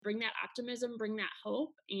bring that optimism, bring that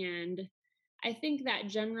hope. And I think that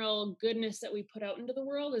general goodness that we put out into the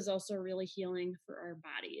world is also really healing for our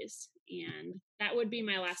bodies. And that would be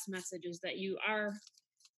my last message, is that you are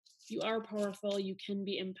powerful, you can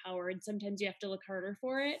be empowered. Sometimes you have to look harder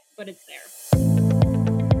for it, but it's there.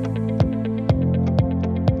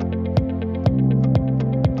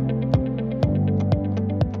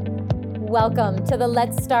 Welcome to the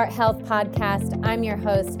Let's Start Health podcast. I'm your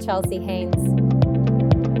host, Chelsea Haynes.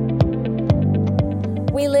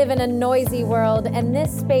 We live in a noisy world, and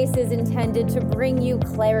this space is intended to bring you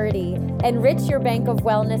clarity, enrich your bank of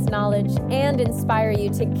wellness knowledge, and inspire you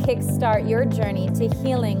to kickstart your journey to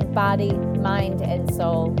healing body, mind, and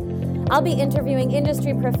soul. I'll be interviewing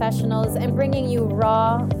industry professionals and bringing you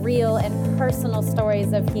raw, real, and personal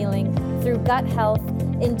stories of healing through gut health,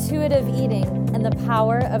 intuitive eating, and the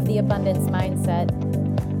power of the abundance mindset.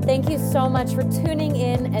 Thank you so much for tuning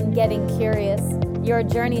in and getting curious. Your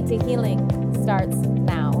journey to healing starts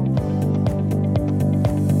now.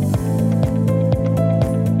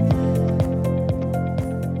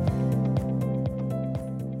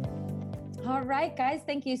 All right, guys,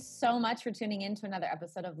 thank you so much for tuning in to another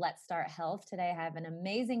episode of Let's Start Health. Today, I have an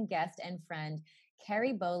amazing guest and friend,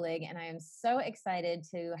 Carrie Bolig, and I am so excited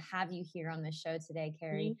to have you here on the show today,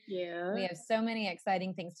 Carrie. Thank you. We have so many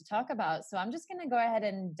exciting things to talk about. So I'm just going to go ahead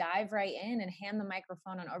and dive right in and hand the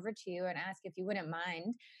microphone on over to you and ask if you wouldn't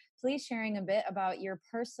mind, please sharing a bit about your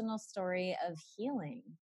personal story of healing.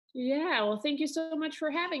 Yeah, well, thank you so much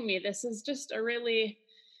for having me. This is just a really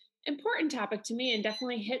important topic to me and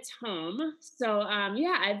definitely hits home. So,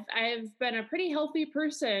 yeah, I've been a pretty healthy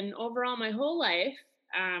person overall my whole life.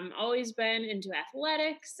 Always been into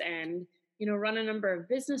athletics and run a number of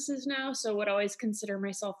businesses now. So, would always consider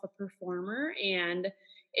myself a performer. And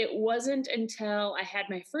it wasn't until I had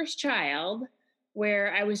my first child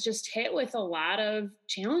where I was just hit with a lot of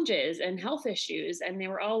challenges and health issues, and they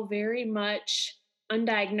were all very much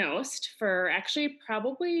undiagnosed for actually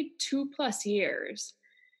probably 2+ years.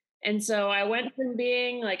 And so I went from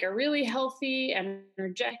being like a really healthy,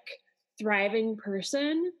 energetic, thriving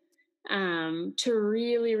person to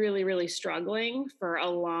really, really, really struggling for a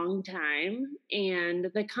long time.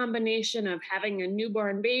 And the combination of having a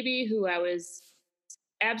newborn baby who I was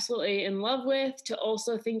absolutely in love with, to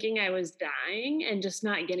also thinking I was dying and just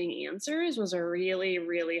not getting answers, was a really,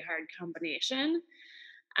 really hard combination.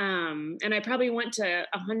 And I probably went to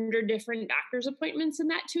 100 different doctor's appointments in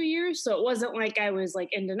that 2 years. So it wasn't like I was like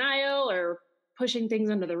in denial or pushing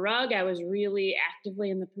things under the rug. I was really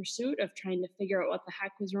actively in the pursuit of trying to figure out what the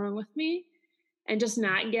heck was wrong with me and just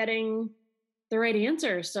not getting the right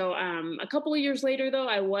answer. So a couple of years later, though,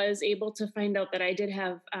 I was able to find out that I did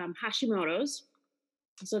have Hashimoto's,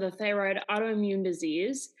 so the thyroid autoimmune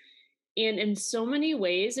disease. And in so many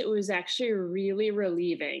ways, it was actually really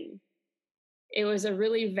relieving. It was a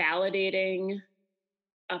really validating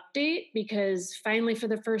update because finally, for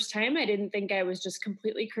the first time, I didn't think I was just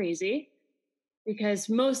completely crazy. Because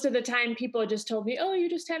most of the time, people just told me, oh, you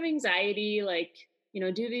just have anxiety, like,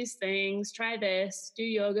 do these things, try this, do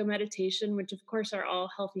yoga, meditation, which of course are all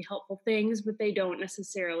healthy, helpful things, but they don't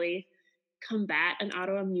necessarily combat an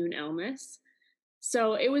autoimmune illness.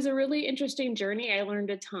 So it was a really interesting journey. I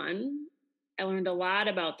learned a ton. I learned a lot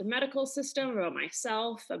about the medical system, about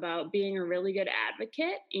myself, about being a really good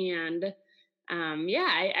advocate. And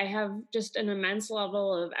yeah, I have just an immense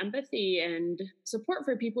level of empathy and support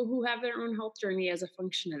for people who have their own health journey as a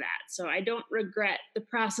function of that. So I don't regret the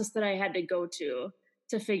process that I had to go to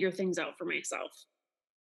figure things out for myself.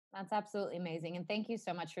 That's absolutely amazing. And thank you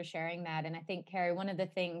so much for sharing that. And I think, Carrie, one of the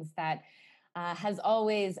things that has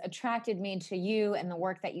always attracted me to you and the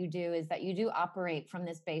work that you do is that you do operate from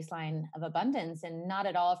this baseline of abundance and not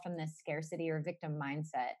at all from this scarcity or victim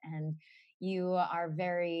mindset. And you are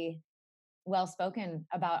very well spoken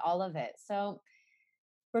about all of it. So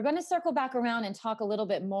we're going to circle back around and talk a little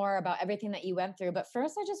bit more about everything that you went through. But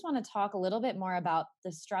first, I just want to talk a little bit more about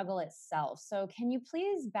the struggle itself. So, can you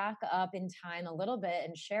please back up in time a little bit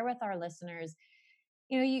and share with our listeners?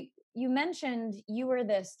 You mentioned you were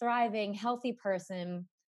this thriving, healthy person.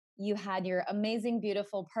 You had your amazing,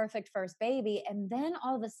 beautiful, perfect first baby, and then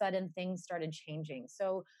all of a sudden things started changing.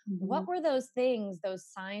 So, Mhm. what were those things, those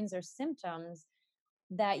signs or symptoms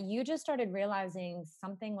that you just started realizing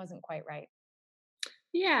something wasn't quite right?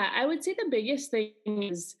 Yeah, I would say the biggest thing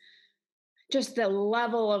is just the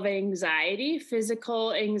level of anxiety,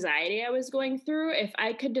 physical anxiety I was going through. If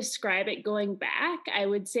I could describe it going back, I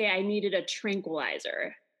would say I needed a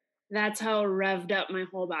tranquilizer. That's how revved up my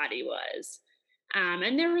whole body was.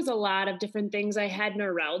 And there was a lot of different things. I had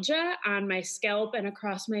neuralgia on my scalp and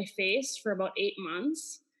across my face for about 8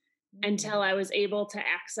 months. until Mm. I was able to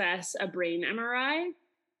access a brain MRI.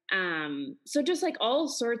 So just like all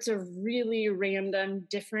sorts of really random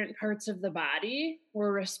different parts of the body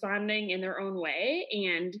were responding in their own way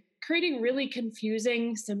and creating really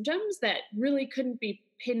confusing symptoms that really couldn't be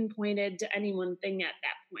pinpointed to any one thing at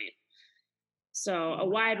that point. So a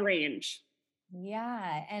wide Wow. range.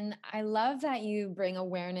 Yeah. And I love that you bring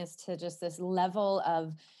awareness to just this level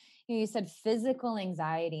of, you said physical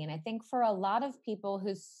anxiety. And I think for a lot of people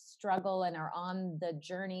who struggle and are on the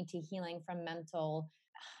journey to healing from mental,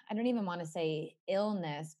 I don't even want to say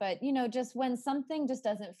illness, but just when something just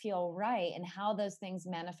doesn't feel right and how those things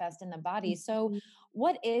manifest in the body. So, Mhm.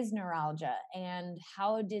 what is neuralgia and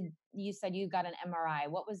how did you said you got an MRI?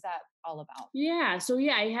 What was that all about? Yeah. So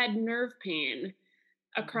yeah, I had nerve pain Mm.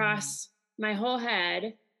 across my whole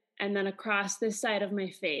head and then across this side of my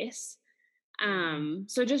face.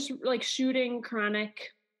 So just like shooting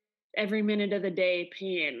chronic every minute of the day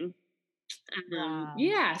pain. Wow.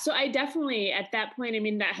 Yeah, so I definitely at that point, I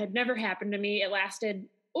mean, that had never happened to me. It lasted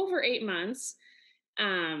over 8 months.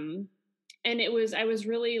 Um, and I was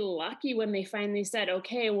really lucky when they finally said,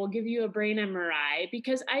 okay, we'll give you a brain MRI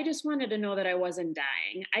because I just wanted to know that I wasn't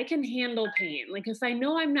dying. I can handle pain. Like if I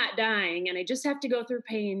know I'm not dying and I just have to go through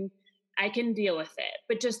pain, I can deal with it.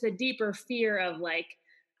 But just the deeper fear of like,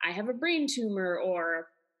 I have a brain tumor, or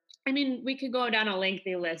I mean, we could go down a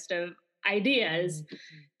lengthy list of ideas. Mm.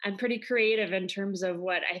 I'm pretty creative in terms of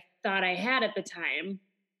what I thought I had at the time.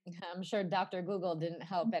 I'm sure Dr. Google didn't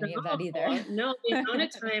help any of that either. No, no, the amount of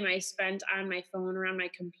time I spent on my phone or on my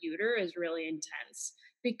computer is really intense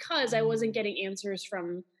because I wasn't Mm. getting answers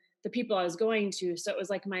from the people I was going to. So it was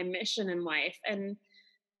like my mission in life. And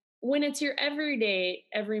when it's your everyday,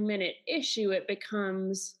 every minute issue, it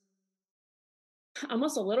becomes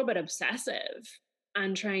almost a little bit obsessive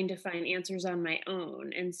on trying to find answers on my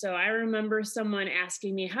own. And so I remember someone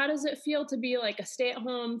asking me, how does it feel to be like a stay at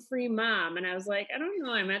home free mom? And I was like, I don't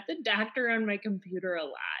know. I'm at the doctor on my computer a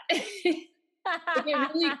lot. It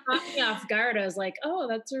really caught me off guard. I was like, oh,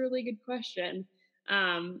 that's a really good question.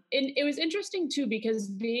 And it was interesting too, because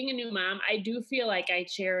being a new mom, I do feel like I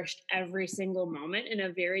cherished every single moment in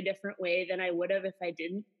a very different way than I would have if I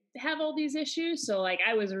didn't have all these issues. So, like,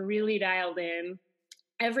 I was really dialed in.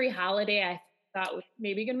 Every holiday I thought was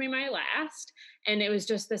maybe gonna be my last. And it was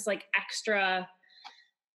just this like extra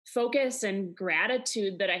focus and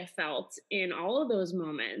gratitude that I felt in all of those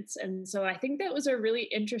moments. And so I think that was a really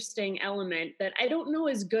interesting element that I don't know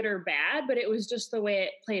is good or bad, but it was just the way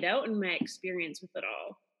it played out in my experience with it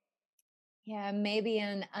all. Yeah, maybe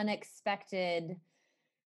an unexpected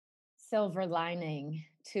silver lining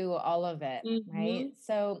to all of it, right? Mhm.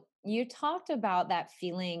 So you talked about that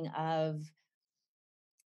feeling of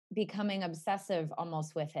becoming obsessive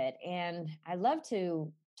almost with it. And I love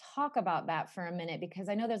to talk about that for a minute because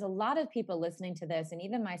I know there's a lot of people listening to this, and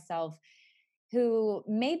even myself, who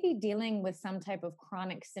may be dealing with some type of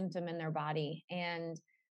chronic symptom in their body. And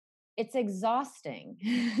it's exhausting.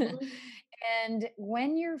 Mhm. And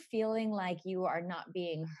when you're feeling like you are not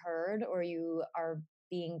being heard or you are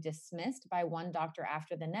being dismissed by one doctor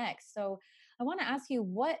after the next. So I want to ask you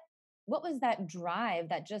what was that drive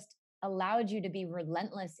that just allowed you to be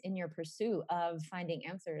relentless in your pursuit of finding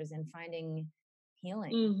answers and finding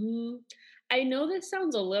healing? Mhm. I know this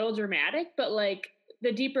sounds a little dramatic, but like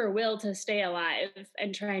the deeper will to stay alive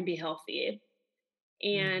and try and be healthy.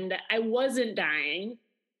 Mm. And I wasn't dying,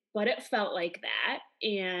 but it felt like that.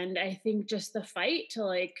 And I think just the fight to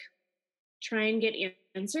like try and get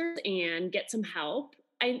answers and get some help.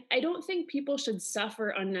 I don't think people should suffer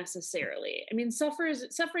unnecessarily. I mean,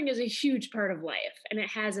 suffering is a huge part of life and it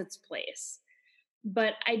has its place.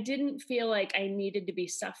 But I didn't feel like I needed to be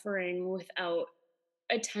suffering without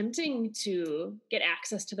attempting to get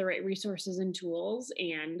access to the right resources and tools.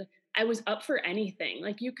 And I was up for anything.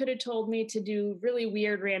 Like you could have told me to do really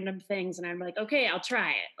weird random things and I'm like, okay, I'll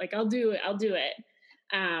try it. Like I'll do it. I'll do it.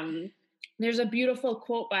 um, there's a beautiful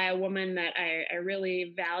quote by a woman that I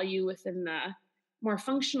really value within the more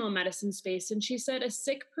functional medicine space, and she said a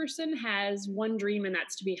sick person has one dream and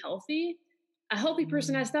that's to be healthy. A healthy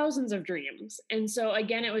person Mm. has thousands of dreams. And so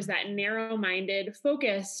again, it was that narrow minded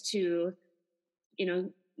focus to,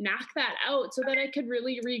 knock that out so that I could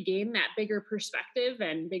really regain that bigger perspective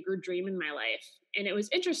and bigger dream in my life. And it was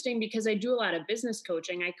interesting because I do a lot of business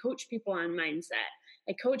coaching. I coach people on mindset.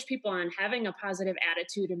 I coach people on having a positive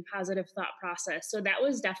attitude and positive thought process. So that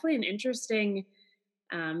was definitely an interesting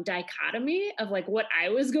dichotomy of like what I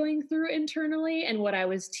was going through internally and what I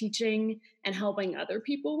was teaching and helping other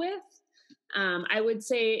people with. I would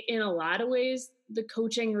say in a lot of ways, the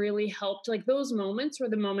coaching really helped. Like those moments were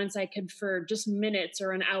the moments I could, for just minutes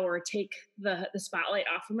or an hour, take the spotlight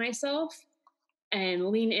off of myself and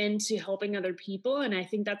lean into helping other people. And I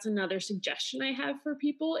think that's another suggestion I have for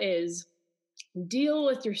people is deal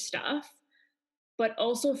with your stuff, but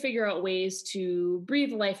also figure out ways to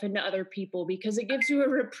breathe life into other people, because it gives you a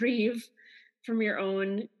reprieve from your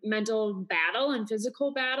own mental battle and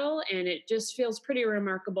physical battle. And it just feels pretty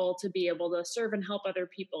remarkable to be able to serve and help other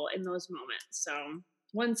people in those moments. So,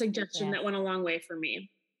 one suggestion that Yes. went a long way for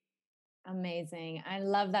me. Amazing. I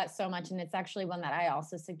love that so much. And it's actually one that I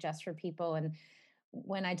also suggest for people. And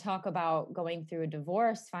when I talk about going through a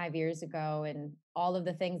divorce 5 years ago and all of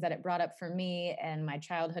the things that it brought up for me and my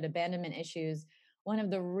childhood abandonment issues, one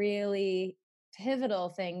of the really pivotal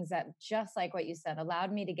things that, just like what you said,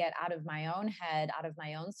 allowed me to get out of my own head, out of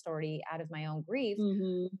my own story, out of my own grief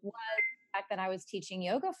Hmm. was the fact that I was teaching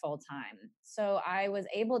yoga full time. So I was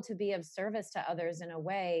able to be of service to others in a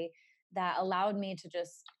way that allowed me to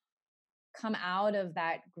just come out of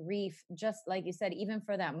that grief, just like you said, even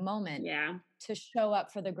for that moment, Yeah. to show up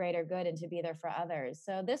for the greater good and to be there for others.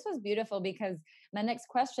 So this was beautiful because my next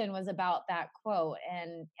question was about that quote,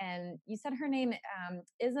 and you said her name,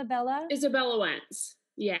 Isabella. Isabella Wentz.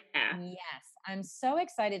 Yeah. Yes, I'm so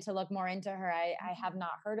excited to look more into her. I have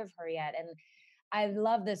not heard of her yet, and I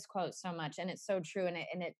love this quote so much, and it's so true, and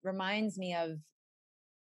it reminds me of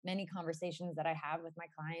many conversations that I have with my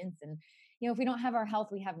clients. And, if we don't have our health,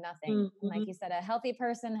 we have nothing. And like Hmm. you said, a healthy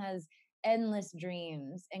person has endless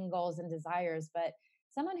dreams and goals and desires, but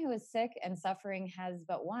someone who is sick and suffering has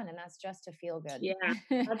but one, and that's just to feel Yeah,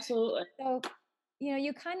 good. absolutely. So,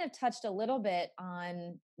 you kind of touched a little bit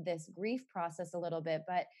on this grief process a little bit,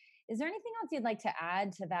 but is there anything else you'd like to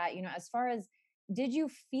add to that? As far as, did you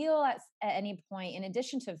feel at any point, in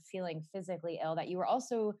addition to feeling physically ill, that you were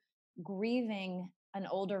also grieving an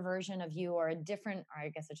older version of you, or a different, or I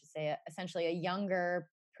guess I should say, essentially a younger,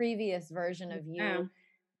 previous version of Yeah. you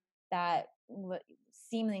that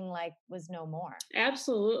seeming like was no more?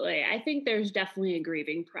 Absolutely. I think there's definitely a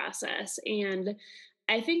grieving process. And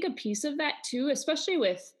I think a piece of that too, especially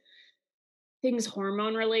with things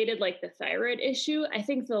hormone related, like the thyroid issue, I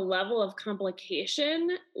think the level of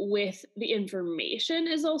complication with the information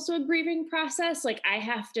is also a grieving process. Like I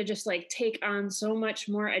have to just like take on so much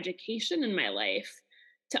more education in my life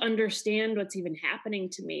to understand what's even happening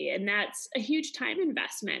to me. And that's a huge time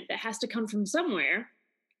investment that has to come from somewhere,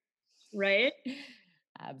 right?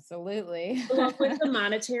 Absolutely. Along with the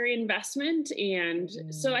monetary investment. And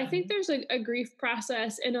so I think Mhm. there's a grief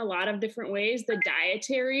process in a lot of different ways. The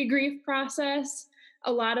dietary grief process,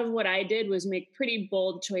 a lot of what I did was make pretty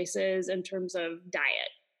bold choices in terms of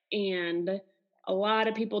diet. And a lot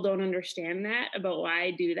of people don't understand that about why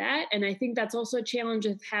I do that. And I think that's also a challenge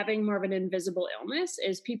with having more of an invisible illness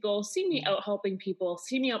is people see me Yeah. out helping people,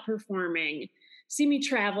 see me out performing, see me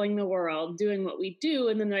traveling the world doing what we do,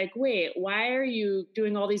 and then they're like, wait, why are you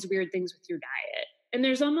doing all these weird things with your diet? And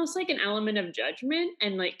there's almost like an element of judgment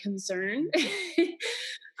and like concern.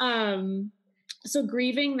 um so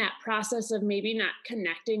grieving that process of maybe not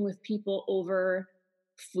connecting with people over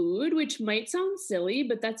food, which might sound silly,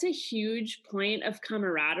 but that's a huge point of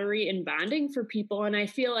camaraderie and bonding for people. And I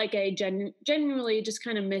feel like I genuinely just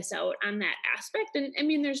kind of miss out on that aspect. And I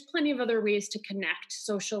mean, there's plenty of other ways to connect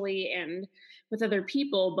socially and with other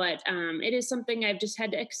people, but it is something I've just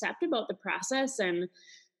had to accept about the process. And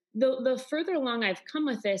the further along I've come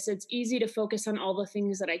with this, it's easy to focus on all the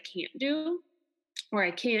things that I can't do or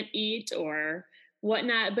I can't eat or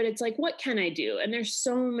whatnot. But it's like, what can I do? And there's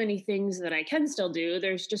so many things that I can still do.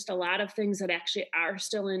 There's just a lot of things that actually are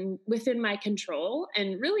still in within my control.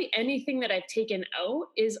 And really anything that I've taken out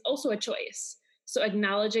is also a choice. So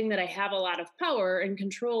acknowledging that I have a lot of power and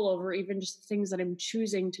control over even just the things that I'm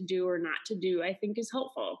choosing to do or not to do, I think is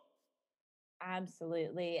helpful.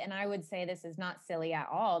 Absolutely. And I would say this is not silly at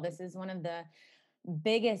all. This is one of the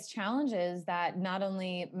biggest challenges that not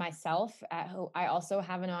only myself, who I also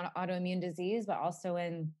have an autoimmune disease, but also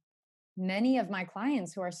in many of my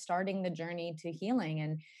clients who are starting the journey to healing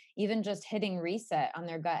and even just hitting reset on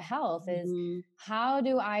their gut health is, Mhm. how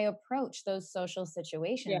do I approach those social Yeah.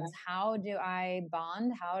 situations? How do I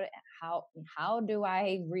bond? How how do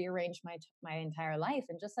I rearrange my entire life?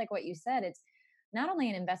 And just like what you said, it's not only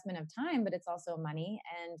an investment of time, but it's also money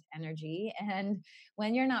and energy. And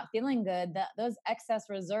when you're not feeling good, those excess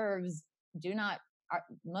reserves do not are,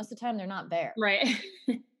 most of the time they're not there. Right.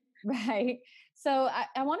 Right. So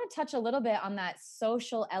I want to touch a little bit on that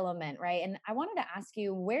social element, right? And I wanted to ask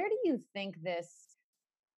you, where do you think this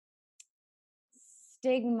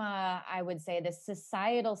stigma, I would say, this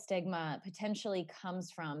societal stigma potentially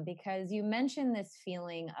comes from? Because you mentioned this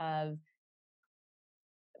feeling of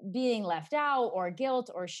being left out or guilt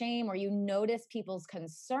or shame, or you notice people's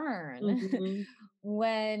concern Mhm.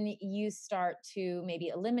 when you start to maybe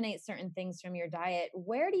eliminate certain things from your diet.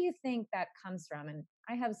 Where do you think that comes from? And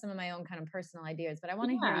I have some of my own kind of personal ideas, but I want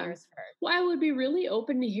to hear Yeah. yours first. Well, I would be really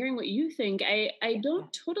open to hearing what you think. I Yeah.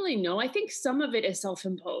 don't totally know. I think some of it is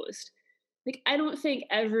self-imposed. Like, I don't think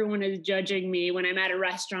everyone is judging me when I'm at a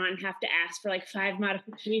restaurant and have to ask for like 5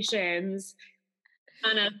 modifications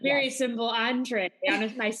on a very Yes. simple entree,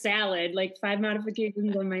 on my salad, like 5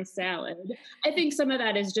 modifications on my salad. I think some of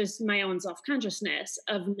that is just my own self-consciousness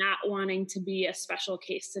of not wanting to be a special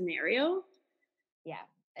case scenario. Yeah.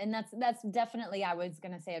 And that's definitely, I was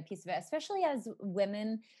going to say, a piece of it, especially as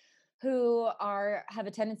women who are have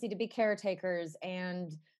a tendency to be caretakers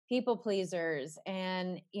and people pleasers.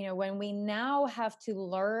 And when we now have to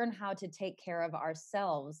learn how to take care of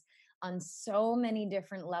ourselves on so many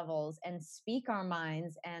different levels and speak our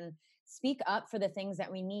minds and speak up for the things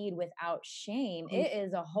that we need without shame, Mm, it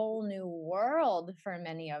is a whole new world for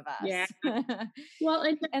many of yeah. us. Well,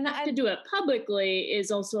 and to and have to I do it publicly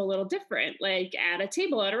is also a little different, like at a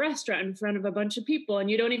table at a restaurant in front of a bunch of people,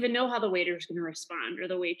 and you don't even know how the waiter's gonna respond or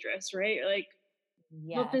the waitress, right? You're like,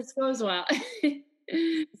 "Hope Yes. this goes well."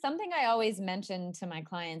 Something I always mention to my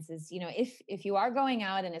clients is, if you are going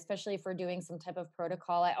out, and especially if we're doing some type of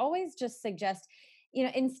protocol, I always just suggest,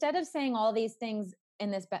 instead of saying all these things,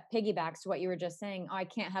 and this piggybacks to what you were just saying, oh, I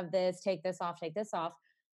can't have this, take this off,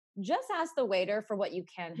 just ask the waiter for what you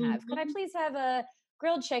can have. Could I Mhm. please have a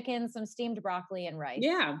grilled chicken, some steamed broccoli, and rice?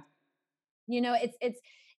 Yeah,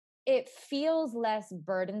 It feels less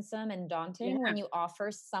burdensome and daunting yeah. when you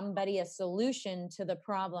offer somebody a solution to the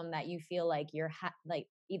problem that you feel like like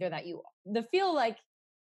either that you the feel like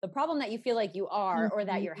the problem that you feel like you are, or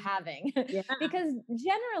that you're Mhm. having. Yeah, Because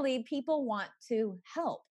generally people want to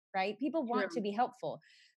help, right? People want to true. be helpful.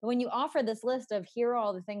 But when you offer this list of, here are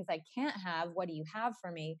all the things I can't have, what do you have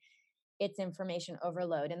for me? It's information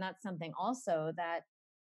overload. And that's something also that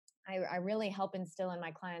I really help instill in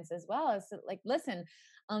my clients as well. Is like, listen,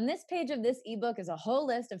 on this page of this ebook is a whole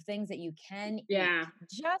list of things that you can eat. Yeah.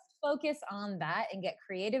 Just focus on that and get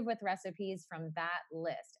creative with recipes from that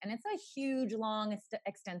list. And it's a huge, long,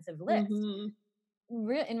 extensive list. Mhm.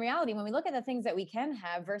 In reality, when we look at the things that we can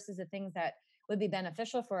have versus the things that would be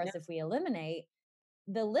beneficial for Yeah. us if we eliminate,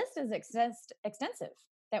 the list is extensive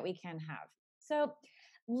that we can have. So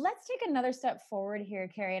let's take another step forward here,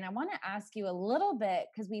 Carrie. And I want to ask you a little bit,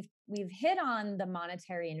 because we've hit on the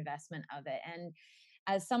monetary investment of it. And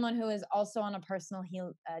as someone who is also on a personal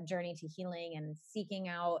journey to healing and seeking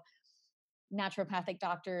out naturopathic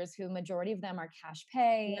doctors, who majority of them are cash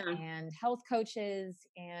pay, Yeah. and health coaches,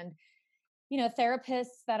 and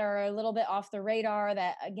therapists that are a little bit off the radar,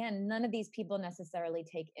 that again, none of these people necessarily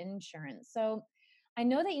take insurance. So I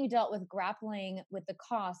know that you dealt with grappling with the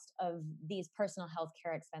cost of these personal health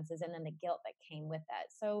care expenses and then the guilt that came with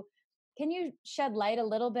that. So can you shed light a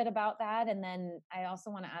little bit about that? And then I also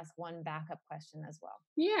want to ask one backup question as well.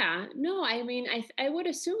 Yeah, no, I mean, I would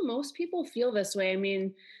assume most people feel this way. I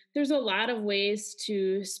mean, there's a lot of ways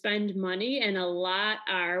to spend money, and a lot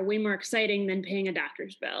are way more exciting than paying a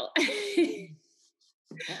doctor's bill.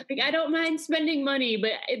 Like, I don't mind spending money,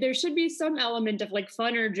 but there should be some element of like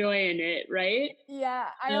fun or joy in it, right? Yeah,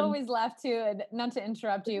 I Um, always laugh too, and not to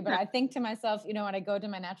interrupt you, but yeah, I think to myself, when I go to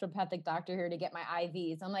my naturopathic doctor here to get my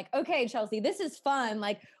IVs, I'm like, okay, Chelsea, this is fun.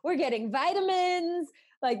 Like, we're getting vitamins.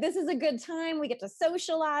 Like, this is a good time. We get to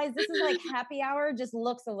socialize. This is like happy hour, just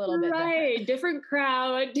looks a little bit different. right. Different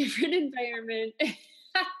crowd, different environment.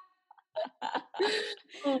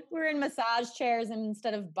 Oh, We're in massage chairs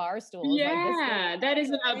instead of bar stools. Like, this feels yeah, that is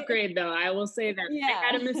an better, right? upgrade, though. I will say that I Yeah.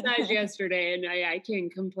 had a massage yesterday, and I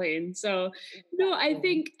can't complain. So, no, I Exactly.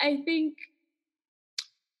 think I think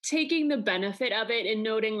taking the benefit of it and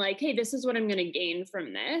noting like, hey, this is what I'm going to gain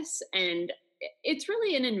from this, and it's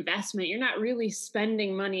really an investment. You're not really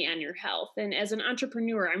spending money on your health. And as an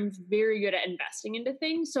entrepreneur, I'm very good at investing into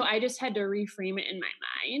things. So I just had to reframe it in my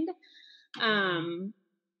mind. Mhm. Um,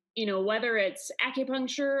 whether it's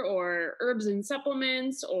acupuncture or herbs and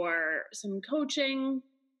supplements or some coaching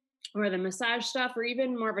or the massage stuff or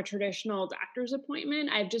even more of a traditional doctor's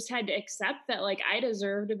appointment, I've just had to accept that like I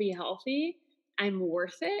deserve to be healthy. I'm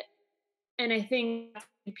worth it. And I think that's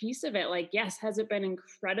a piece of it. Like, yes, has it been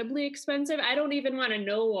incredibly expensive? I don't even want to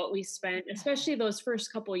know what we spent, especially those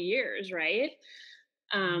first couple years, right?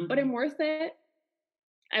 But Mhm. I'm worth it.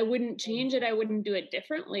 I wouldn't change it. I Exactly. wouldn't do it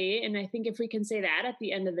differently. And I think if we can say that at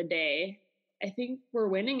the end of the day, I think we're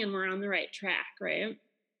winning and we're on the right track, right?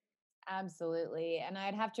 Absolutely. And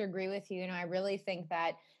I'd have to agree with you. I really think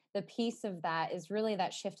that the piece of that is really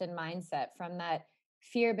that shift in mindset from that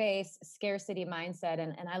fear-based scarcity mindset.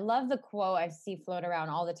 And I love the quote I see float around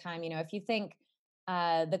all the time. If you think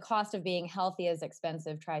the cost of being healthy is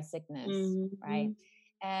expensive, try sickness, right? Mhm.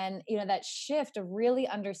 And that shift of really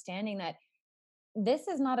understanding that this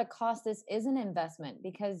is not a cost, this is an investment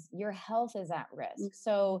because your health is at risk. Mhm.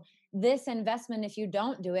 So this investment, if you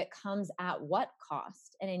don't do it, comes at what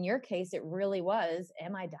cost? And in your case, it really was,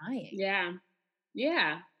 am I dying? Yeah.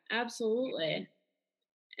 Yeah, Right. absolutely.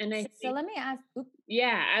 And I So think, let me ask,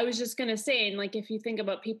 yeah, I was just gonna say, and like if you think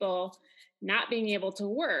about people not being able to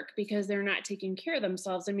work because they're not taking care of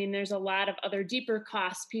themselves, I mean, there's a lot of other deeper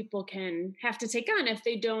costs people can have to take on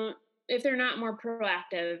if they're not more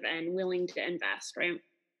proactive and willing to invest, right?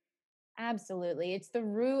 absolutely. It's the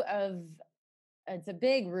root of, it's a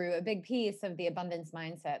big root, a big piece of the abundance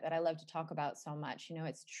mindset that I love to talk about so much.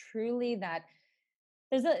 It's truly that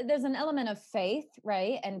there's an element of faith,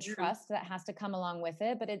 right? And Yeah. trust that has to come along with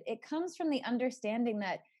it. But it comes from the understanding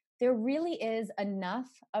that there really is enough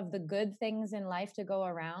of the good things in life to go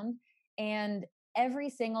around. And every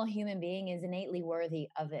single human being is innately worthy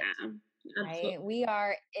of it, Yeah. right? Absolutely. We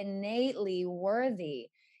are innately worthy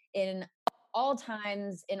in all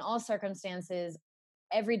times, in all circumstances,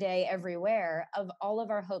 every day, everywhere, of all of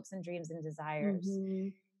our hopes and dreams and desires.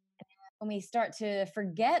 Mhm. When we start to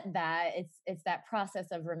forget that, it's that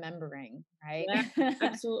process of remembering, right? Yeah,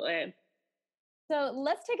 absolutely. So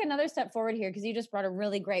let's take another step forward here because you just brought a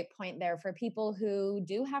really great point there for people who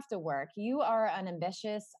do have to work. You are an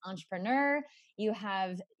ambitious entrepreneur. You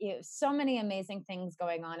have so many amazing things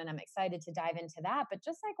going on, and I'm excited to dive into that. But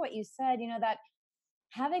just like what you said, that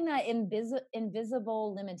having that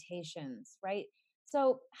invisible limitations, right?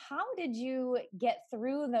 So, how did you get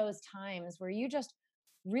through those times where you just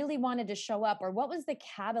really wanted to show up, or what was the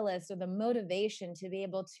catalyst or the motivation to be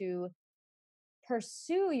able to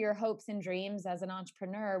pursue your hopes and dreams as an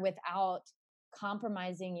entrepreneur without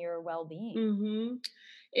compromising your well-being? Mhm.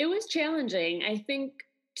 It was challenging. I think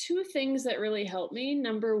 2 things that really helped me.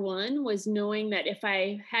 Number 1 was knowing that if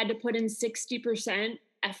I had to put in 60%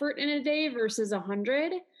 effort in a day versus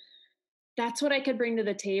 100, that's what I could bring to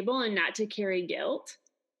the table and not to carry guilt.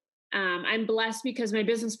 I'm blessed because my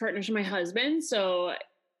business partner's my husband, so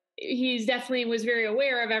he's definitely was very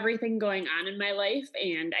aware of everything going on in my life,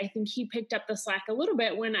 and I think he picked up the slack a little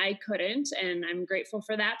bit when I couldn't, and I'm grateful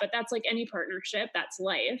for that, but that's like any partnership, that's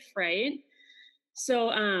life, right?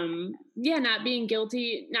 So yeah, not feeling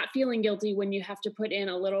guilty when you have to put in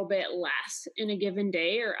a little bit less in a given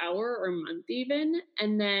day or hour or month even.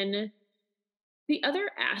 And then the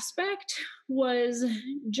other aspect was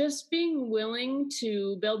just being willing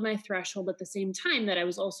to build my threshold at the same time that I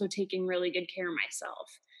was also taking really good care of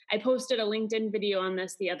myself. I posted a LinkedIn video on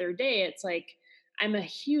this the other day. It's like I'm a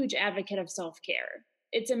huge advocate of self-care.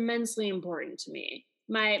 It's immensely important to me.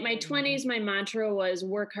 My Mhm. 20s, my mantra was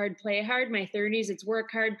work hard, play hard. My 30s, it's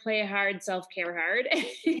work hard, play hard, self-care hard.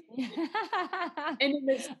 And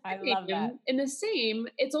I love that. in the same,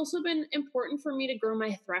 it's also been important for me to grow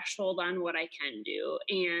my threshold on what I can do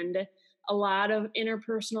and a lot of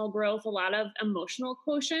interpersonal growth, a lot of emotional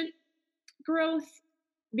quotient growth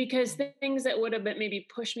because things that would have been maybe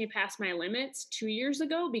pushed me past my limits 2 years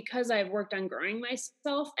ago because I've worked on growing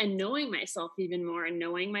myself and knowing myself even more and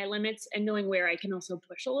knowing my limits and knowing where I can also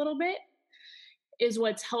push a little bit is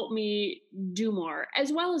what's helped me do more,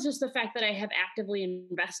 as well as just the fact that I have actively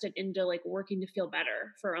invested into like working to feel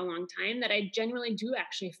better for a long time. That I genuinely do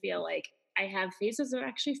actually feel like I have phases of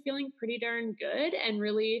actually feeling pretty darn good and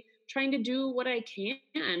really trying to do what I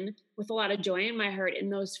can with a lot of joy in my heart in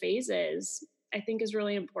those phases, I think is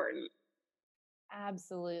really important.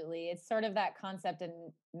 Absolutely. It's sort of that concept,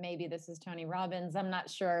 and maybe this is Tony Robbins, I'm not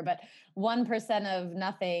sure, but 1% of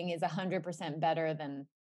nothing is 100% better than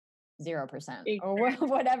 0% or Exactly.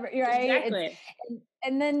 whatever, right? Exactly.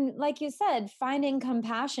 And then, like you said, finding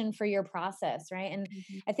compassion for your process, right? And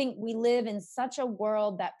Mhm. I think we live in such a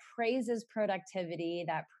world that praises productivity,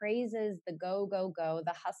 that praises the go, go, go,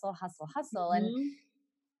 the hustle, hustle, hustle. And Mhm.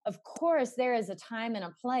 of course, there is a time and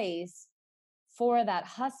a place for that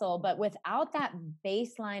hustle, but without that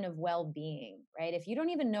baseline of well-being, right? If you don't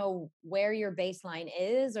even know where your baseline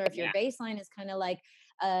is, or if your Yeah. baseline is kind of like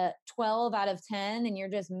a 12 out of 10 and you're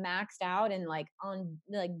just maxed out and like on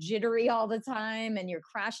like jittery all the time and you're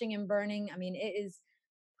crashing and burning, I mean, it is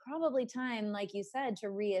probably time, like you said, to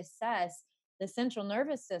reassess the central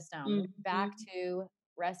nervous system back Mhm. to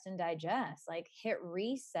rest and digest, like hit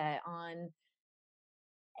reset on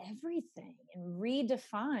everything and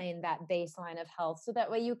redefine that baseline of health so that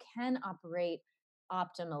way you can operate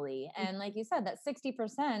optimally. And like you said, that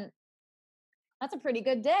 60%, That's a pretty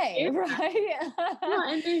good day, Yeah. right? Well,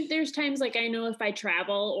 and there's times like I know if I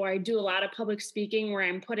travel or I do a lot of public speaking where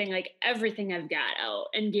I'm putting like everything I've got out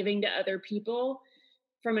and giving to other people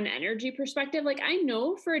from an energy perspective, like I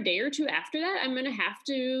know for a day or two after that, I'm going to have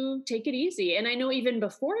to take it easy. And I know even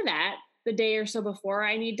before that, the day or so before,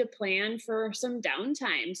 I need to plan for some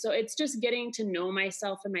downtime. So it's just getting to know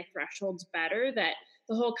myself and my thresholds better, that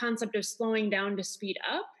the whole concept of slowing down to speed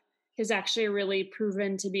up has actually really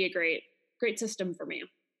proven to be a great system for me.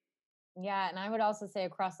 Yeah, and I would also say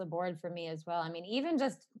across the board for me as well. I mean, even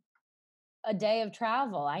just a day of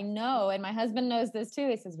travel, I know, and my husband knows this too.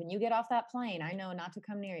 He says, "When you get off that plane, I know not to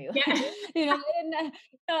come near you." Yeah. You know, and,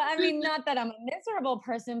 I mean, not that I'm a miserable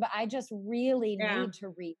person, but I just really Yeah. need to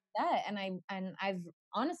reset. And I've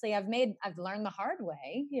honestly, I've learned the hard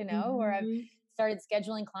way, where I've Mhm. started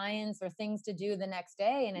scheduling clients or things to do the next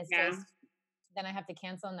day, and it's Yeah. just then I have to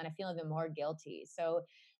cancel, and then I feel even more guilty. So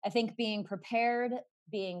I think being prepared,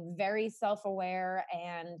 being very self aware,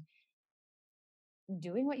 and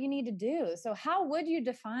doing what you need to do. So, how would you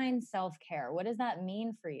define self care? What does that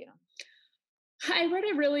mean for you? I read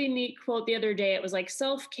a really neat quote the other day. It was like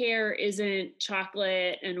self care isn't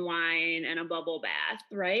chocolate and wine and a bubble bath,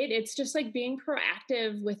 right? It's just like being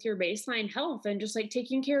proactive with your baseline health and just like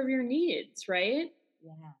taking care of your needs, right?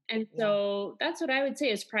 Yeah. And Yeah. so that's what I would say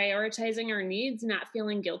is prioritizing our needs, not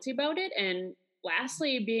feeling guilty about it. And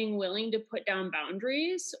lastly, being willing to put down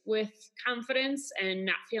boundaries with confidence and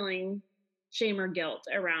not feeling shame or guilt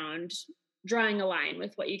around drawing a line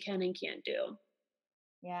with what you can and can't do.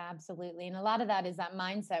 Yeah, absolutely. And a lot of that is that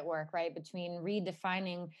mindset work, right? Between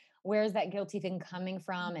redefining where's that guilty thing coming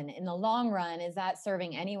from, and in the long run, is that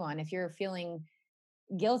serving anyone? If you're feeling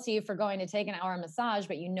guilty for going to take an hour massage,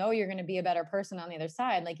 but you know you're going to be a better person on the other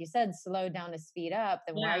side. Like you said, slow down to speed up.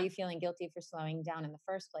 Then why are Yeah. you feeling guilty for slowing down in the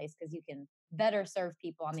first place? Because you can better serve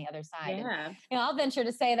people on the other side. And Yeah. I'll venture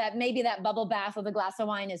to say that maybe that bubble bath with a glass of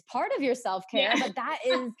wine is part of your self care, Yeah. but that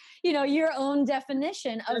is, your own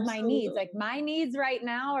definition of my needs. Like Absolutely. my needs right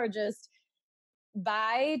now are just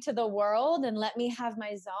bye to the world and let me have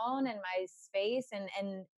my zone and my space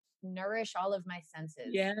and nourish all of my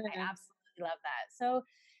senses. Yeah. I absolutely love that. So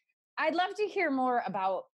I'd love to hear more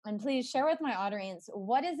about, and please share with my audience,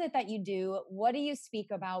 what is it that you do? What do you speak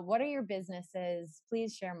about? What are your businesses?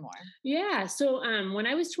 Please share more. Yeah. So when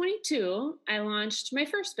I was 22, I launched my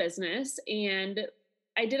first business and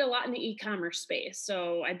I did a lot in the e-commerce space.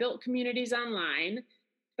 So I built communities online.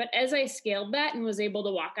 But as I scaled that and was able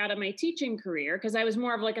to walk out of my teaching career, because I was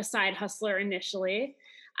more of like a side hustler initially,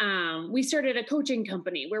 we started a coaching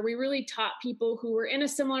company where we really taught people who were in a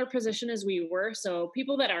similar position as we were. So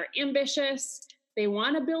people that are ambitious, they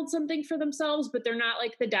want to build something for themselves, but they're not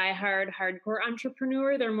like the diehard hardcore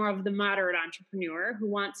entrepreneur. They're more of the moderate entrepreneur who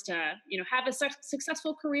wants to, have a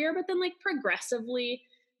successful career, but then like progressively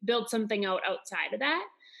build something out outside of that.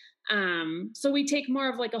 So we take more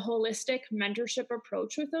of like a holistic mentorship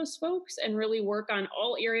approach with those folks and really work on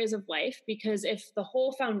all areas of life, because if the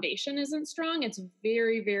whole foundation isn't strong, it's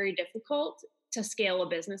very, very difficult to scale a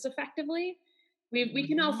business effectively. We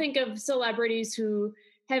can all Mhm. think of celebrities who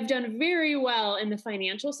have done very well in the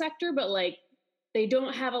financial sector, but like they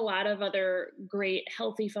don't have a lot of other great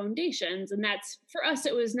healthy foundations. And that's for us,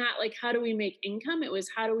 it was not like how do we make income? It was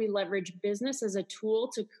how do we leverage business as a tool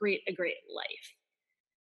to create a great life.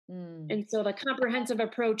 Mm. And so the comprehensive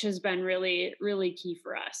approach has been really, really key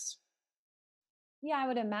for us. Yeah, I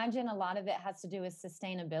would imagine a lot of it has to do with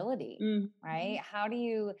sustainability, Mhm. right? How do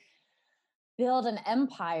you build an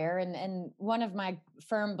empire? And one of my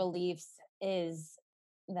firm beliefs is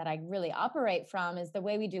that I really operate from is the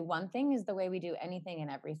way we do one thing is the way we do anything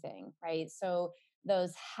and everything, right? So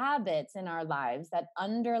those habits in our lives, that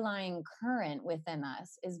underlying current within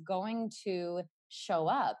us is going to show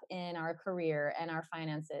up in our career and our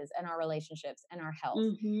finances and our relationships and our health.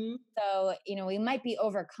 Mhm. So, we might be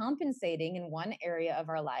overcompensating in one area of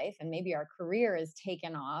our life, and maybe our career is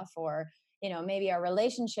taken off, or, maybe our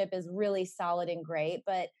relationship is really solid and great,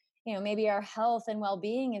 but, maybe our health and well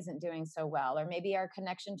being isn't doing so well, or maybe our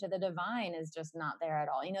connection to the divine is just not there at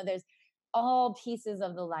all. There's all pieces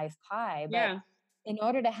of the life pie, but Yeah. in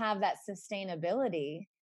order to have that sustainability,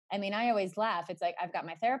 I mean, I always laugh. It's like I've got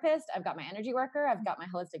my therapist, I've got my energy worker, I've got my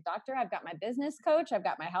holistic doctor, I've got my business coach, I've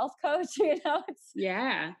got my health coach. It's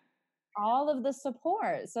Yeah. all of the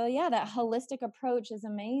support. So yeah, that holistic approach is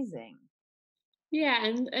amazing. Yeah,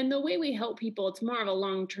 and the way we help people, it's more of a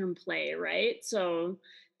long-term play, right? So,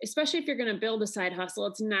 especially if you're going to build a side hustle,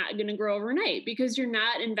 it's not going to grow overnight because you're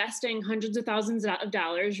not investing hundreds of thousands of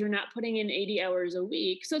dollars, you're not putting in 80 hours a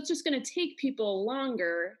week. So it's just going to take people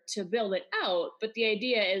longer to build it out, but the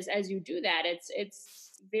idea is as you do that,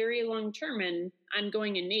 it's very long term and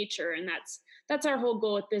ongoing in nature. And that's our whole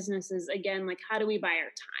goal with business is, again, like, how do we buy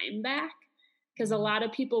our time back? Because a Mhm. lot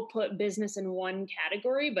of people put business in one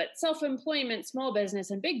category, but self-employment, small business,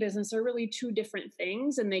 and big business are really two different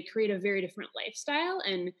things, and they create a very different lifestyle.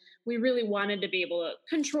 And we really wanted to be able to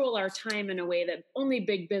control our time in a way that only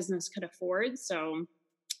big business could afford. So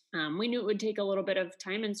we knew it would take a little bit of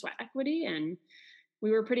time and sweat equity, and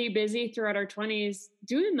we were pretty busy throughout our 20s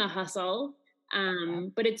doing the hustle. Yeah.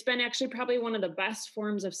 But it's been actually probably one of the best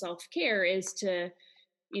forms of self-care is to,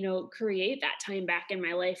 create that time back in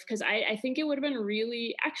my life, because I think it would have been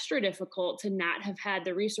really extra difficult to not have had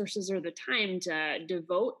the resources or the time to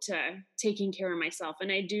devote to taking care of myself. And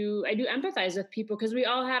I do empathize with people because we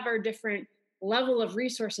all have our different level of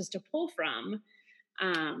resources to pull from.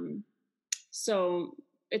 Um, so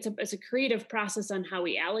it's a creative process on how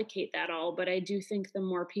we allocate that all, but I do think the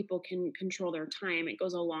more people can control their time, it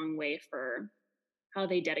goes a long way for how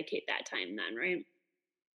they dedicate that time then, right?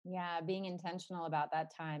 Yeah, being intentional about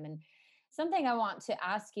that time. And something I want to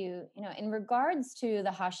ask you, in regards to the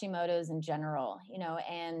Hashimoto's in general,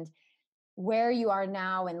 and where you are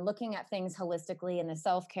now and looking at things holistically in the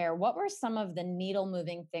self-care, what were some of the needle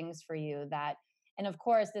moving things for you that, and of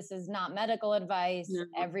course this is not medical advice, No.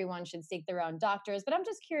 everyone should seek their own doctors, but I'm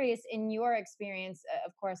just curious in your experience,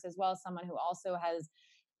 of course, as well as someone who also has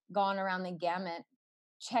gone around the gamut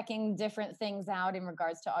checking different things out in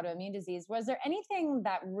regards to autoimmune disease, was there anything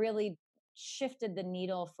that really shifted the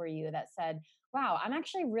needle for you that said, wow, I'm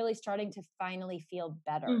actually really starting to finally feel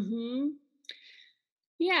better? Mhm.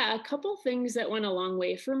 Yeah, a couple things that went a long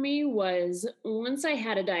way for me was once I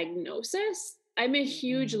had a diagnosis, I'm a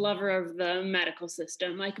huge Mhm. lover of the medical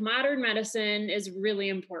system. Like, modern medicine is really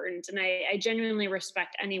important. And I genuinely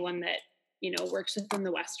respect anyone that, works within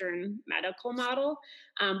the Western medical model.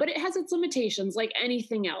 But it has its limitations like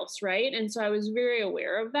anything else, right? And so I was very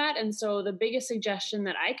aware of that. And so the biggest suggestion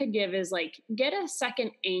that I could give is like, get a second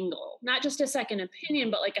angle, not just a second opinion,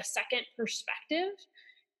 but like a second perspective,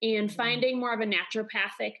 and Mhm. finding more of a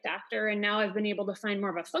naturopathic doctor. And now I've been able to find more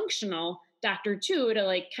of a functional doctor too, to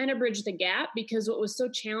like kind of bridge the gap. Because what was so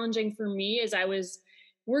challenging for me is I was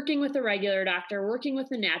working with a regular doctor, working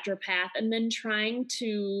with a naturopath, and then trying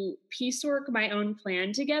to piecework my own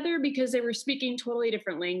plan together because they were speaking totally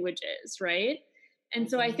different languages, right? And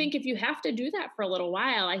so I Mhm. think if you have to do that for a little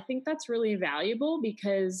while, I think that's really valuable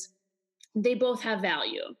because they both have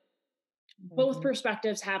value. Both Mhm.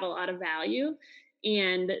 perspectives have a lot of value.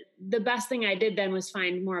 And the best thing I did then was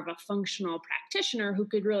find more of a functional practitioner who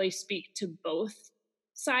could really speak to both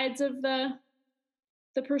sides of the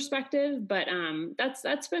perspective. But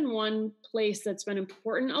that's been one place that's been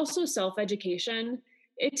important. Also, self education.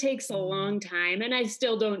 It takes a long Mhm. time, and I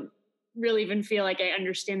still don't really even feel like I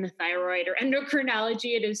understand the thyroid or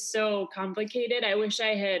endocrinology. It is so complicated. I wish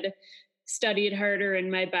I had studied harder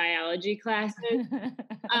in my biology classes.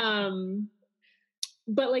 Um,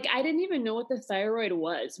 but, like, I didn't even know what the thyroid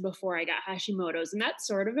was before I got Hashimoto's, and that's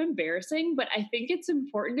sort of embarrassing, but I think it's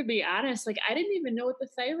important to be honest. Like, I didn't even know what the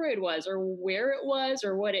thyroid was or where it was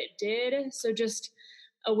or what it did. So just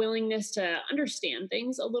a willingness to understand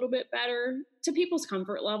things a little bit better to people's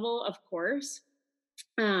comfort level, of course.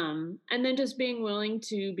 And then just being willing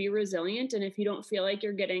to be resilient, and if you don't feel like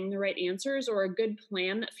you're getting the right answers or a good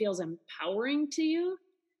plan that feels empowering to you,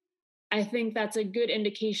 I think that's a good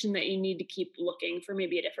indication that you need to keep looking for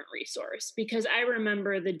maybe a different resource. Because I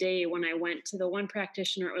remember the day when I went to the one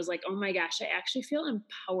practitioner, it was like, oh my gosh, I actually feel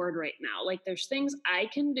empowered right now. Like, there's things I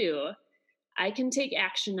can do, I can take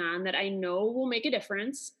action on that I know will make a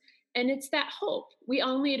difference. And it's that hope. We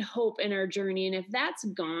all need hope in our journey. And if that's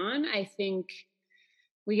gone, I think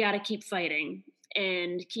we got to keep fighting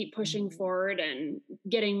and keep pushing Mhm. forward and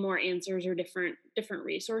getting more answers or different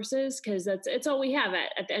resources, because it's all we have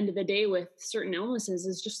at the end of the day with certain illnesses,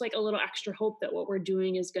 is just like a little extra hope that what we're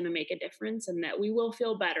doing is going to make a difference and that we will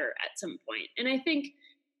feel better at some point. And I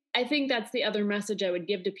think that's the other message I would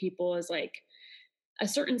give to people, is like a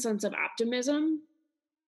certain sense of optimism.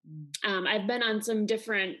 Mm. I've been on some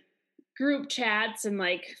different group chats and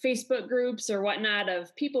like Facebook groups or whatnot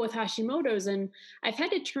of people with Hashimoto's, and I've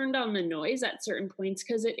had to turn down the noise at certain points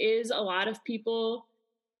because it is a lot of people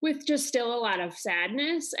with just still a lot of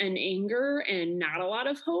sadness and anger and not a lot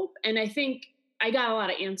of hope. And I think I got a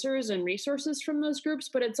lot of answers and resources from those groups,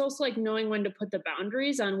 but it's also like knowing when to put the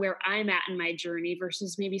boundaries on where I'm at in my journey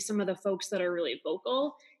versus maybe some of the folks that are really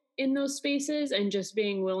vocal in those spaces, and just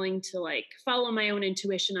being willing to like follow my own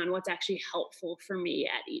intuition on what's actually helpful for me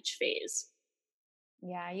at each phase.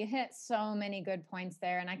 Yeah, you hit so many good points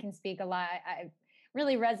there, and I can speak a lot. I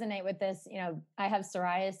really resonate with this. I have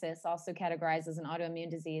psoriasis, also categorized as an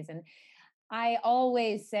autoimmune disease, and I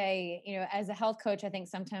always say, as a health coach, I think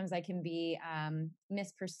sometimes I can be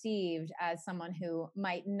misperceived as someone who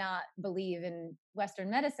might not believe in Western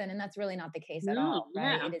medicine. And that's really not the case at No, all,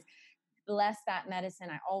 right? yeah. It is bless that medicine.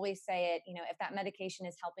 I always say it, if that medication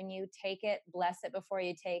is helping you, take it, bless it before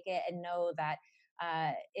you take it, and know that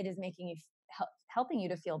it is making you helping you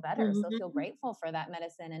to feel better. So feel Mhm. grateful for that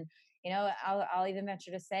medicine. And I'll even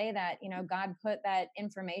venture to say that God put that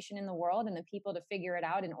information in the world and the people to figure it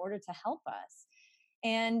out in order to help us.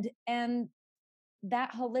 And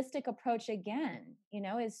that holistic approach again,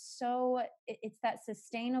 is so it's that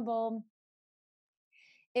sustainable.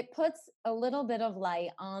 It puts a little bit of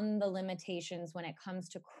light on the limitations when it comes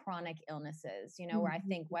to chronic illnesses, where I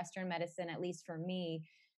think Mhm. Western medicine, at least for me,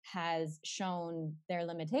 has shown their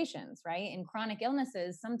limitations, right? In chronic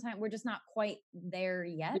illnesses, sometimes we're just not quite there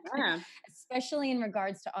yet, Yeah. especially in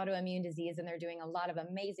regards to autoimmune disease. And they're doing a lot of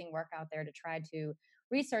amazing work out there to try to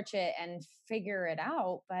research it and figure it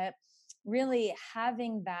out. But really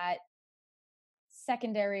having that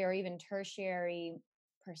secondary or even tertiary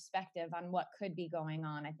perspective on what could be going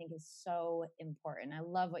on, I think is so important. I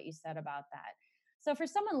love what you said about that. So, for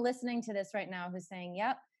someone listening to this right now who's saying,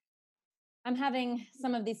 yep, I'm having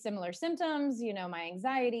some of these similar symptoms, my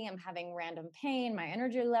anxiety, I'm having random pain, my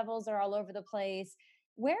energy levels are all over the place.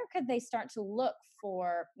 Where could they start to look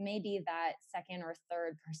for maybe that second or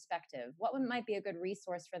third perspective? Might be a good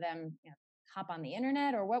resource for them? Hop on the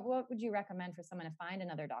internet, or what would you recommend for someone to find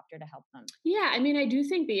another doctor to help them? Yeah, I mean, I do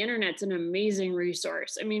think the internet's an amazing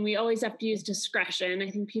resource. I mean, we always have to use Mhm. discretion. I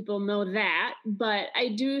think people know that, but I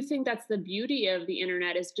do think that's the beauty of the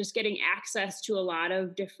internet is just getting access to a lot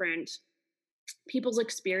of different people's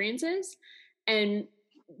experiences. And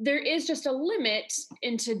there is just a limit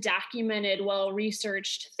into documented, well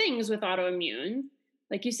researched things with autoimmune.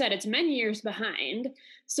 Like you said, it's many years behind.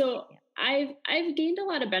 So Yeah. I've gained a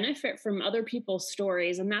lot of benefit from other people's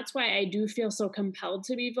stories, and that's why I do feel so compelled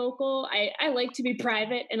to be vocal. I like to be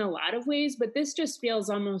private in a lot of ways, but this just feels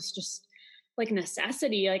almost just like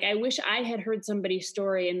necessity. Like I wish I had heard somebody's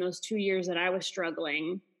story in those 2 years that I was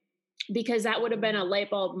struggling, because that would have been a Mhm. light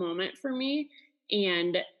bulb moment for me.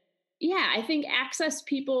 And yeah, I think access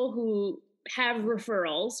people who have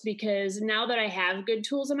referrals, because now that I have good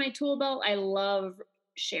tools in my tool belt, I love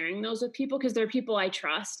sharing those with people because they're people I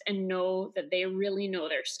trust and know that they really know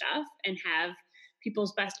their stuff and have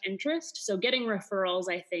people's best interest. So getting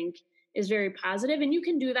referrals, I think, is very positive, and you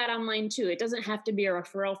can do that online too. It doesn't have to be a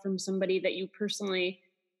referral from somebody that you personally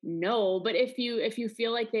know, but if you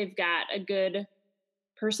feel like they've got a good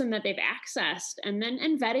person that they've accessed, and then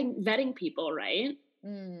and vetting people, right?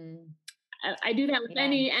 Mm. I do that with Yeah.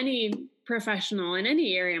 any professional in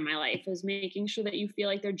any area of my life, is making sure that you feel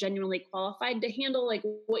like they're genuinely qualified to handle like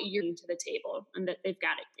what you're bringing to the table, and that they've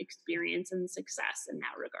got experience and success in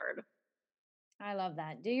that regard. I love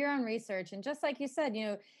that. Do your own research. And just like you said,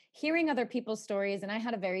 hearing other people's stories, and I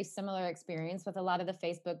had a very similar experience with a lot of the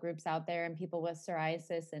Facebook groups out there and people with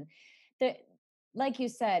psoriasis. And the, like you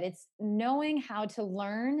said, it's knowing how to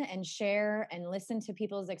learn and share and listen to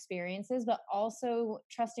people's experiences, but also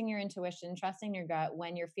trusting your intuition, trusting your gut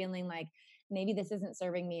when you're feeling like maybe this isn't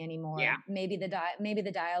serving me Yeah. anymore. Maybe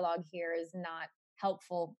the dialogue here is not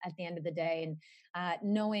helpful at the end of the day. And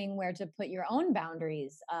knowing where to put your own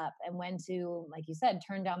boundaries up and when to, like you said,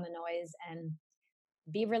 turn down the noise and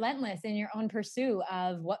be relentless in your own pursuit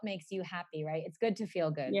of what makes you happy, right? It's good to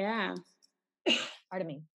feel good. Yeah. Pardon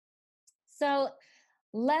me. So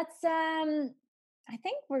let's I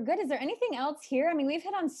think we're good. Is there anything else here? I mean, we've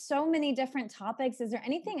hit on so many different topics. Is there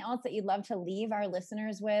anything else that you'd love to leave our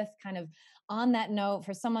listeners with, kind of on that note,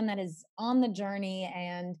 for someone that is on the journey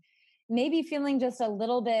and maybe feeling just a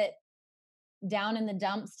little bit down in the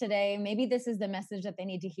dumps today? Maybe this is the message that they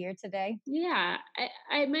need to hear today. Yeah.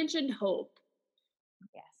 I mentioned hope.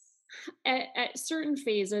 Yes. At certain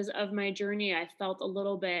phases of my journey, I felt a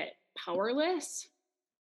little bit powerless.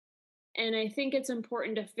 And I think it's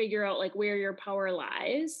important to figure out like where your power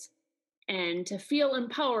lies, and to feel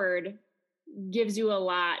empowered gives you a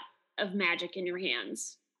lot of magic in your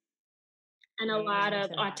hands and a lot Amen of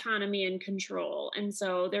to that. autonomy and control. And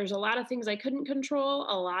so there's a lot of things I couldn't control,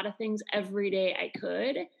 a lot of things every day I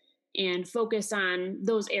could, and focus on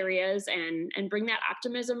those areas and bring that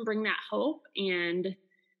optimism, bring that hope. And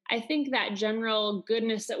I think that general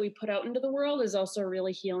goodness that we put out into the world is also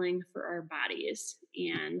really healing for our bodies.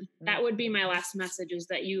 And that would be my Mhm. last message, is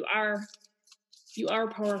that you are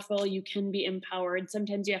powerful, you can be empowered.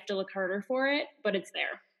 Sometimes you have to look harder for it, but it's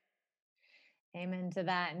there. Amen to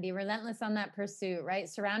that. And be relentless on that pursuit, right?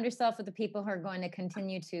 Surround yourself with the people who are going to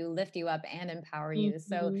continue to lift you up and empower you.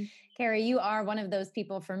 So, Mhm. Carrie, you are one of those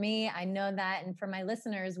people for me. I know that. And for my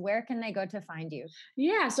listeners, where can they go to find you?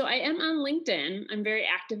 Yeah, so I am on LinkedIn. I'm very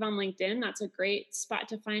active on LinkedIn. That's a great spot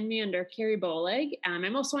to find me under Carrie Boleg.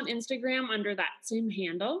 I'm also on Instagram under that same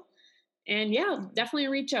handle. And yeah, Awesome. definitely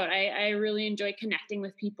reach out. I really enjoy connecting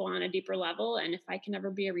with people on a deeper level. And if I can ever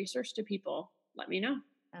be a resource to people, let me know.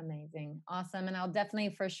 Amazing. Awesome. And I'll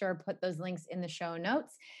definitely for sure put those links in the show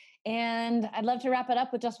notes. And I'd love to wrap it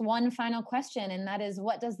up with just one final question. And that is,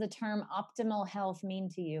 what does the term optimal health mean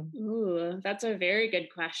to you? Ooh, that's a very good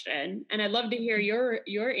question. And I'd love to hear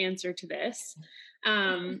your answer to this.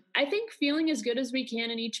 I think feeling as good as we can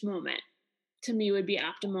in each moment to me would be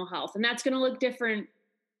optimal health. And that's going to look different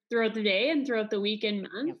throughout the day and throughout the week and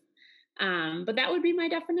month. Yep. But that would be my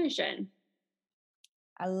definition.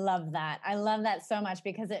 I love that. I love that so much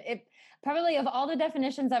because it probably of all the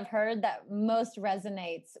definitions I've heard that most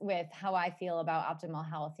resonates with how I feel about optimal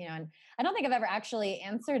health, and I don't think I've ever actually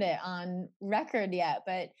answered it on record yet,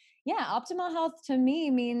 but yeah, optimal health to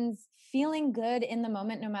me means feeling good in the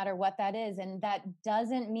moment no matter what that is, and that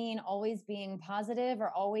doesn't mean always being positive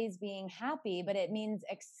or always being happy, but it means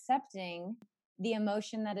accepting the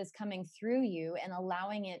emotion that is coming through you and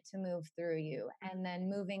allowing it to move through you and then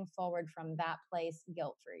moving forward from that place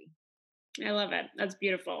guilt free. I love it. That's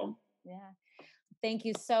beautiful. Yeah. Thank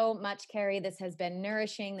you so much, Carrie. This has been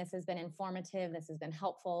nourishing. This has been informative. This has been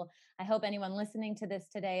helpful. I hope anyone listening to this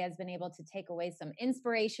today has been able to take away some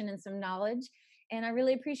inspiration and some knowledge. And I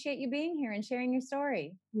really appreciate you being here and sharing your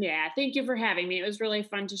story. Yeah, thank you for having me. It was really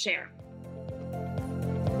fun to share.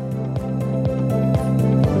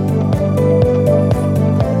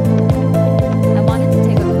 I wanted to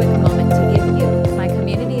take a quick moment to give you, my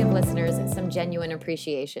community of listeners, some genuine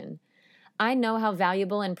appreciation. I know how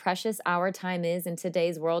valuable and precious our time is in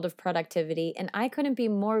today's world of productivity, and I couldn't be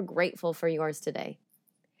more grateful for yours today.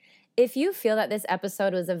 If you feel that this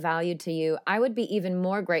episode was of value to you, I would be even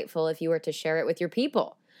more grateful if you were to share it with your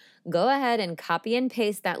people. Go ahead and copy and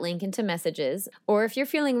paste that link into messages, or if you're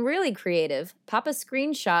feeling really creative, pop a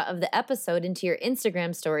screenshot of the episode into your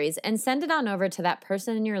Instagram stories and send it on over to that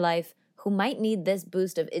person in your life who might need this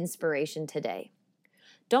boost of inspiration today.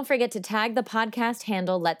 Don't forget to tag the podcast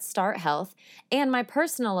handle Let's Start Health and my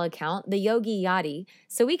personal account, the Yogi Yadi,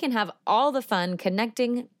 so we can have all the fun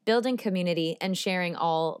connecting, building community, and sharing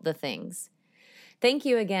all the things. Thank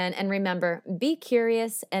you again, and remember, be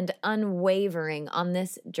curious and unwavering on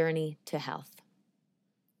this journey to health.